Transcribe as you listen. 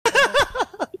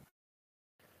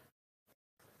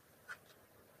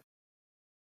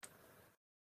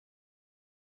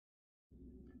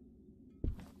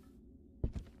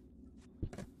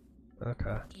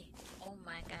Okay. Oh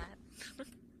my god.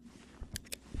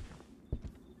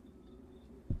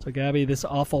 So Gabby, this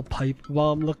awful pipe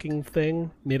bomb looking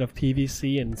thing made of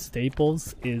PVC and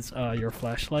staples is your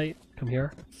flashlight. Come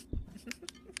here.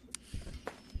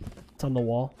 It's on the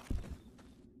wall.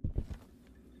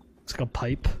 It's like a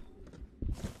pipe.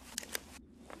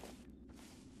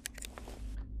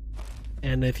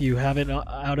 And if you have it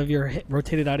out of your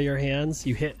rotated out of your hands,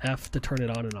 you hit F to turn it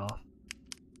on and off.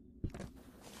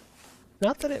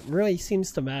 Not that it really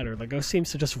seems to matter. The ghost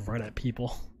seems to just run at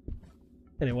people.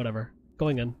 Anyway, whatever.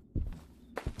 Going in.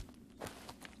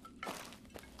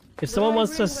 If someone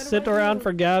wants to sit around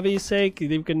for Gabby's sake,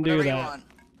 you can do that.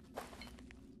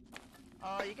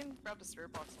 You can grab the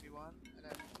spirit box if you want, and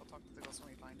then we'll talk to the ghost when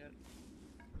we find it.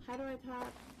 How do I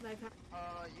talk? Like,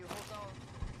 You hold down.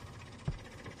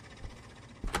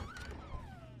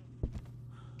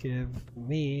 Give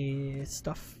me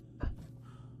stuff.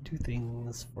 Do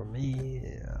things for me,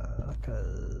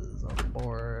 cause I'm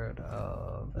bored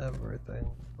of everything.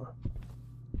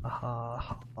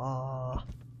 Aha, ha.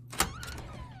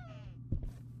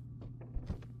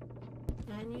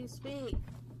 can you speak?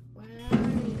 Where are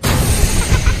you?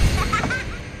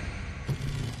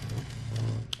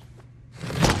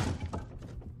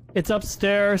 It's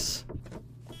upstairs.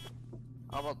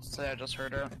 I was about to say I just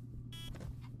heard it.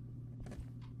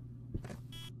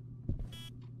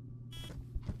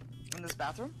 In this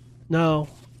bathroom? No,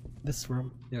 this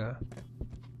room. Yeah.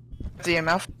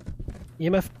 DMF?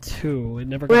 EMF 2. It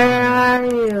never got. Where are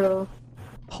you?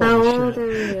 Holy How old shit.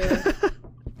 are you?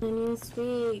 Can you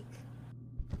speak?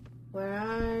 Where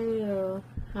are you?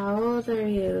 How old are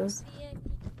you?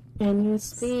 Can you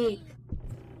speak?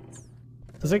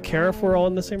 Does it care if we're all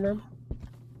in the same room?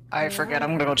 I forget,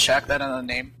 I'm gonna go check that in the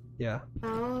name. Yeah.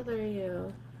 How old are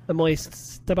you? Emily,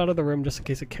 step out of the room just in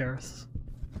case it cares.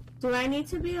 Do I need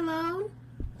to be alone?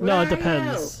 No, Where it are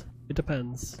depends. It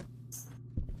depends.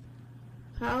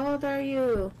 you? How old are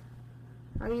you?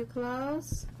 Are you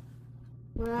close?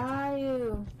 Where are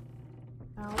you?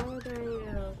 How old are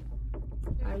you?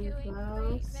 Are you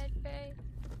close? Med-bae.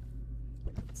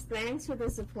 Thanks for the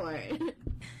support.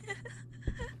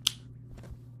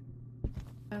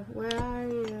 Where are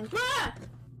you? Ah!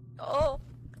 Oh,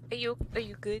 are you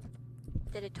good?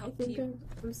 Did it I talk to think you?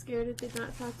 I'm scared it did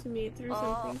not talk to me. It threw Oh,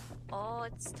 something. oh,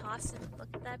 it's tossing. Look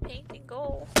at that painting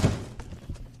go.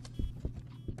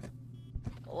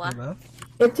 What? EMF?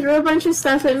 It threw a bunch of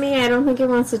stuff at me. I don't think it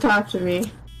wants to talk to me.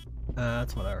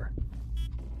 That's whatever.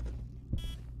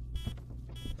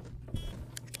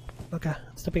 Okay,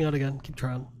 stepping out again. Keep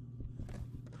trying.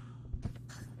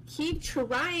 Keep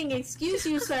trying. Excuse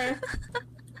you, sir.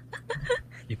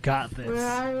 You got this. Where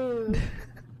are you?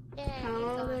 Yeah, How you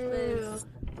old got are this.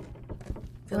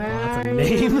 you? Where Oh, that's a are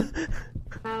name. you?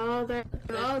 How old are you?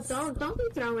 Oh, don't be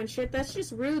throwing shit. That's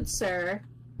just rude, sir.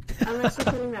 Unless you're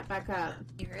putting that back up.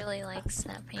 He really likes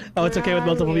that painting. Oh, it's okay with Where are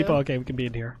multiple you? people. Okay, we can be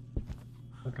in here.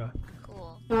 Okay.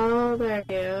 Cool. How old are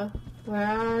you? Where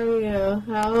are you?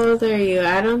 How old are you?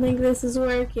 I don't think this is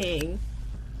working.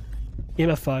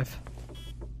 EMF 5.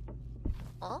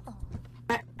 Oh,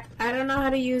 I don't know how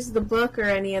to use the book or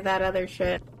any of that other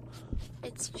shit.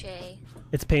 it's Jay.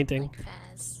 It's painting. Like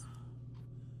Faz.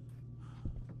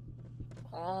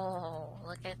 Oh,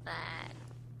 look at that.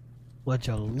 Would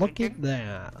you look at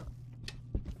that?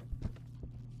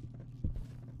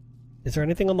 Is there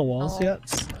anything on the walls Oh, yet?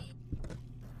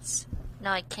 stains.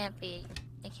 No, it can't be.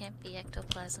 It can't be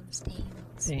ectoplasm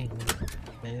stains. Dang,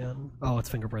 man. Oh, it's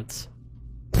fingerprints.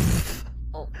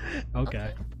 Oh.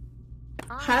 Okay.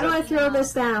 How do I throw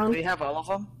this Do down? we have all of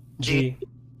them? G.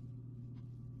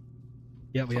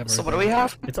 Yeah, we have So what do everything. we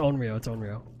have? It's Onryo, it's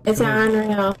Onryo. It's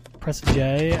unreal. Press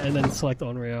J and then select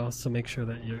Onryo, so make sure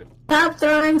that you're... Stop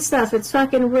throwing stuff. It's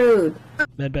fucking rude.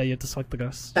 Med-bae, you have to select the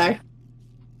ghost. Sorry.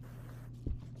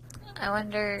 I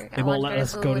wonder. It won't let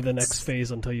us go to the next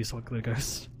phase until you select the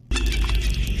ghost.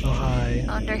 Oh, hi.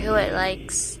 I wonder who it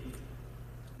likes.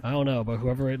 I don't know, but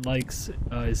whoever it likes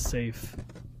is safe.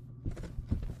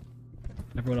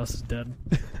 Everyone else is dead.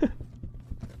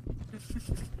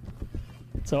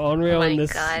 So Onryo Oh my in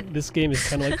God. this game is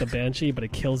kind of like the Banshee, but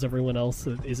it kills everyone else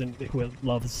that isn't who it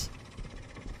loves.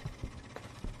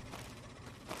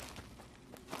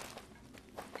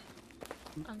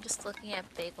 I'm just looking at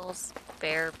Bagel's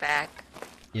bare back.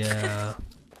 Yeah.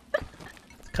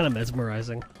 It's kind of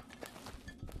mesmerizing.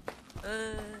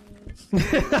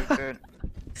 Good.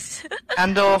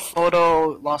 Endo,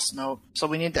 photo, lost note. So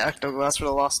we need the ectoglass for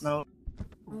the lost note.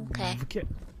 Okay. Okay.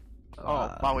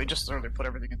 Oh, wow, we just literally put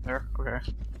everything in there. Okay.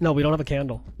 No, we don't have a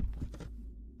candle.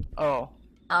 Oh.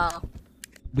 Oh.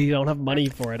 We don't have money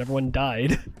for it. Everyone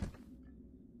died.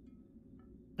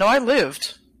 No, I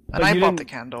lived. And But I you bought the didn't-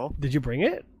 candle. Did you bring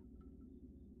it?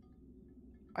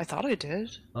 I thought I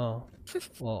did. Oh.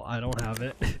 Well, I don't have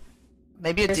it.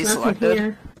 Maybe it There's nothing deselected.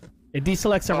 here. It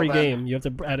deselects every Well, then. game. You have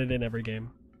to add it in every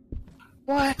game.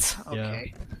 What? Yeah.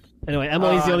 Okay. Anyway,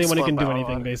 Emily's the only I'm one who can slow do about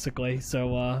anything, it. basically.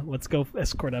 So, let's go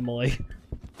escort Emily.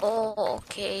 Oh,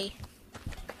 okay.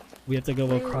 We have to go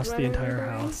Wait, across what the are we entire doing?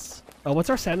 house. Oh, what's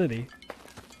our sanity?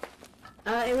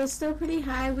 It was still pretty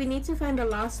high. We need to find a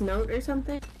lost note or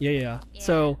something. Yeah.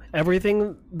 So,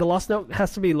 everything... The lost note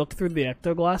has to be looked through the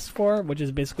ectoglass for, which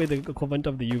is basically the equivalent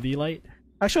of the UV light.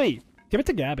 Actually, give it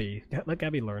to Gabby. Let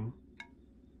Gabby learn.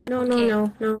 No,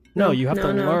 Okay. No, you have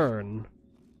to no. learn.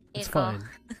 It's Here you go. fine.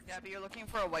 Yeah, but you're looking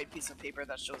for a white piece of paper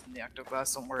that shows in the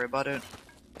ectoglass. Don't worry about it.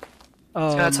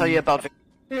 It's gonna tell you about.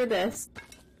 Through this.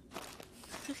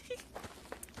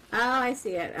 Oh, I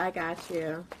see it. I got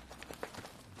you.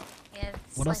 Yeah,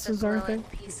 it's What like else a is there, I glowing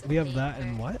think? piece of We have that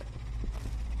and paper.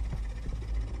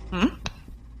 what? Hmm?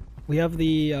 We have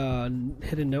the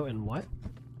hidden note and what?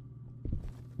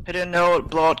 Hidden note,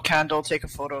 blow out candle, take a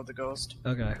photo of the ghost.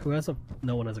 Okay, who has a...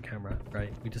 No one has a camera,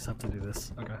 right? We just have to do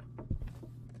this. Okay.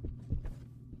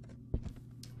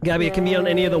 Gabby, it can be on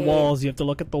any of the Yay. walls. You have to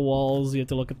look at the walls, you have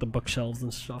to look at the bookshelves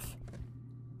and stuff.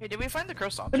 Hey, did we find the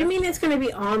cursed object? What do you mean it's gonna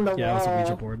be on the Yeah, it was a wall?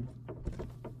 Ouija board.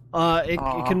 It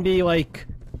Aw. can be like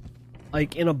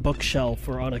in a bookshelf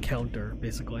or on a counter,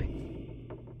 basically.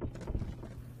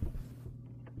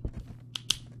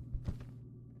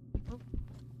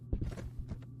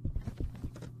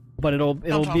 But it'll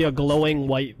be a glowing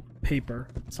white paper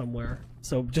somewhere.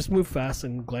 So just move fast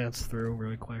and glance through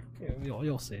really quick.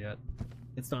 You'll see it.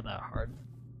 It's not that hard.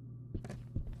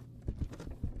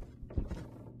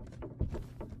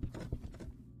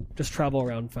 Just travel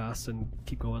around fast and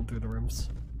keep going through the rooms.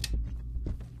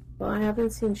 Well, I haven't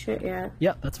seen shit yet.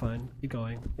 Yeah, that's fine. Keep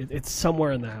going. It's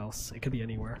somewhere in the house. It could be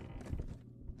anywhere.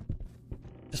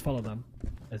 Just follow them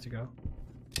as you go.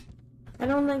 I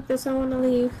don't like this. I want to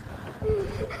leave.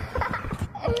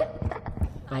 Oh,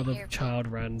 I the hear child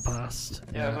ran past.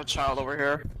 Yeah, there's a child over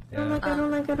here. I don't Yeah. like. I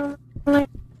don't like. I don't like.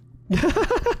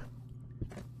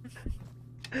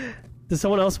 Does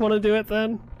someone else want to do it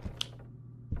then?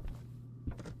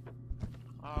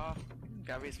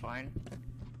 Gabby's fine.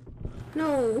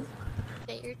 No.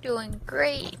 That you're doing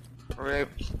great. Right.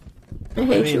 I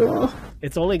hate mean- you all.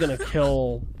 It's only gonna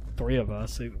kill 3 of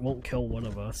us. It won't kill one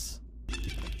of us.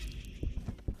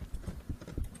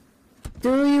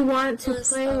 Do you want to Who's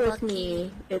play so with lucky?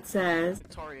 me? It says.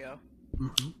 Victoria.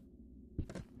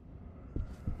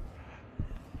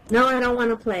 No, I don't want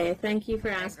to play. Thank you for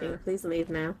asking. Anger. Please leave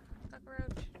now.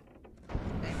 Cockroach.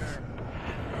 Anger.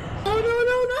 Oh no!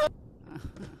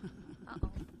 Uh-oh.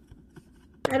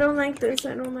 I don't like this.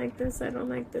 I don't like this. I don't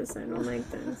like this. I don't like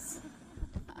this.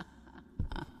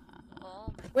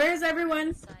 Oh my Where's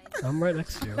everyone? side. I'm right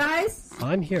next to you. Guys?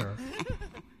 I'm here.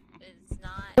 It's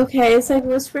not. Okay, it's like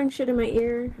whispering shit in my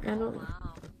ear. I Oh, don't.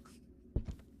 wow.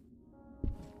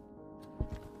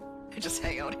 I just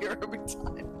hang out here every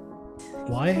time.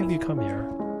 Why have you come here?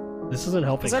 This isn't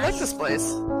helping. Because I like us. this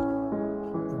place.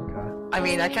 Okay. I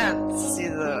mean, I can't see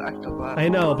the ectoglass. I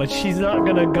know, but she's not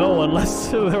gonna go unless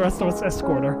the rest of us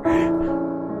escort her.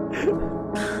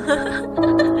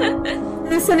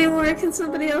 This anymore? Can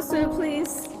somebody else do it,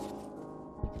 please?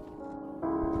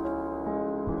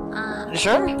 You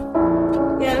sure?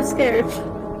 Yeah, I'm scared.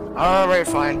 Alright,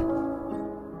 fine.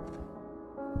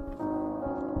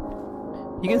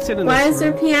 You can sit in Why this is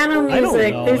there room. piano I don't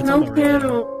music? know, There's it's no on the radio.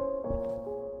 piano.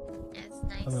 It's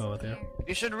nice I'll go with you. here.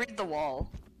 You should read the wall.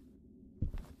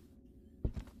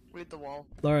 Read the wall.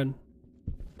 Lauren,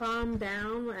 Calm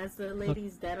down as the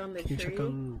lady's dead on the can you tree. check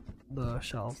on the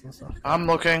shelves and stuff? I'm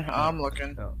looking. I'm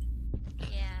looking. Oh. Yeah, I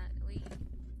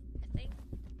think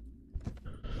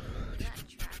we got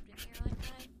trapped in here one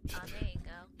time. Oh, there you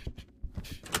go.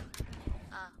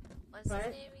 What's What?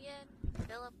 his name again?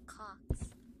 Philip Cox.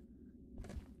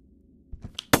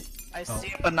 I see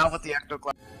it, but not with the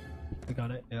ectoglass. We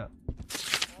got it, yeah.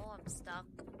 Oh, I'm stuck.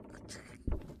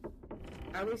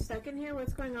 Are we stuck in here?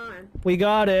 What's going on? We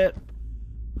got it!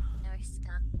 Now we're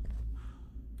stuck.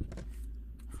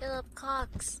 Philip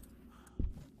Cox.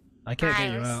 I can't Hi,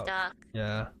 get you we're out. stuck.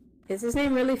 Yeah, Is his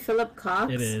name really Philip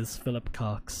Cox? it is. Philip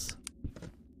Cox.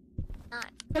 Not.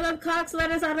 Philip Cox,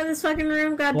 let us out of this fucking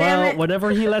room, god damn Well, it! whenever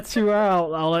he lets you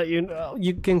out, I'll let you know.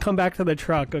 You can come back to the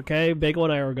truck, okay? Bagel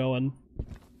and I are going.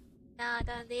 No,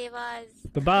 don't leave us.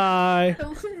 Goodbye!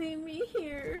 Don't leave me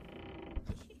here.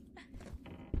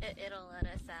 It'll let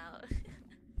us out.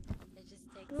 It just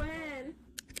takes. When?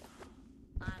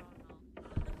 I don't know.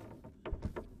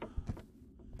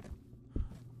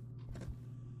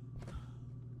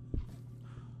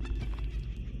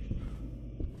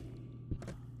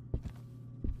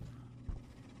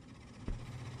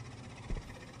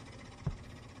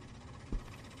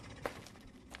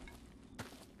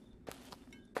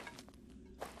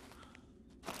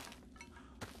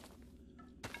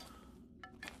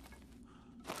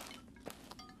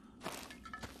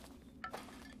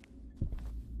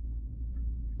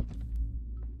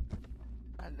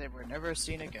 they were never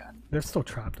seen again. They're still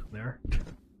trapped in there.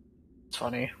 It's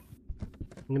funny.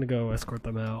 I'm gonna go escort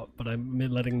them out, but I'm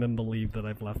letting them believe that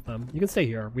I've left them. You can stay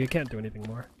here. We can't do anything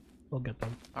more. We'll get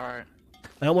them. Alright.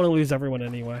 I don't want to lose everyone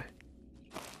anyway.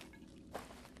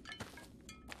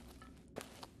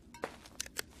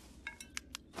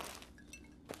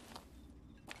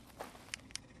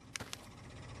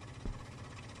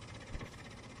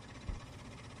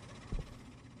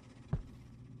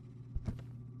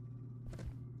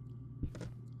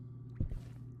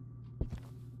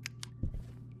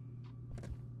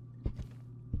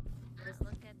 Let's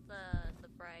look at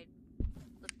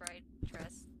the bride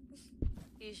dress.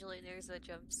 Usually there's a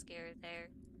jump scare there.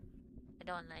 I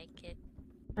don't like it.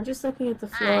 I'm just looking at the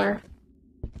floor.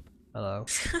 Hello.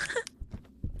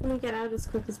 Can we get out as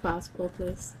quick as possible,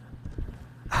 please?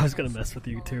 I was gonna mess with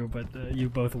you too, but you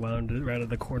both wound around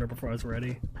the corner before I was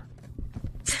ready.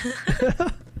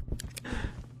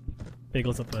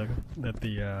 Bagels at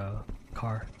the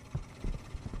car.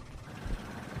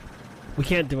 We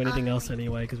can't do anything else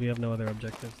anyway because we have no other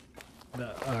objectives.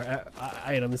 Our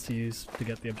items to use to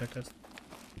get the objectives.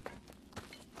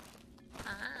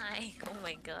 Hi. Oh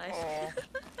my gosh. Oh.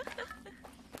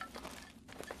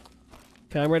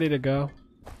 Okay, I'm ready to go.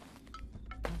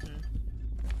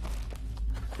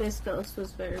 This ghost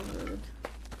was very rude.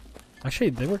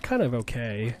 Actually, they were kind of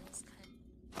okay.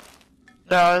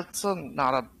 No, it's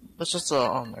it's just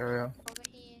a area. Over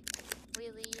here. We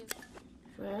leave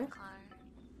Where? car.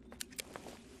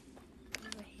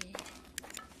 Over here.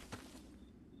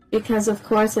 Because of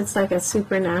course it's like a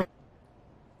supernatural.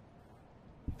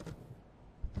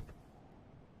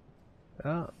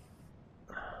 Oh.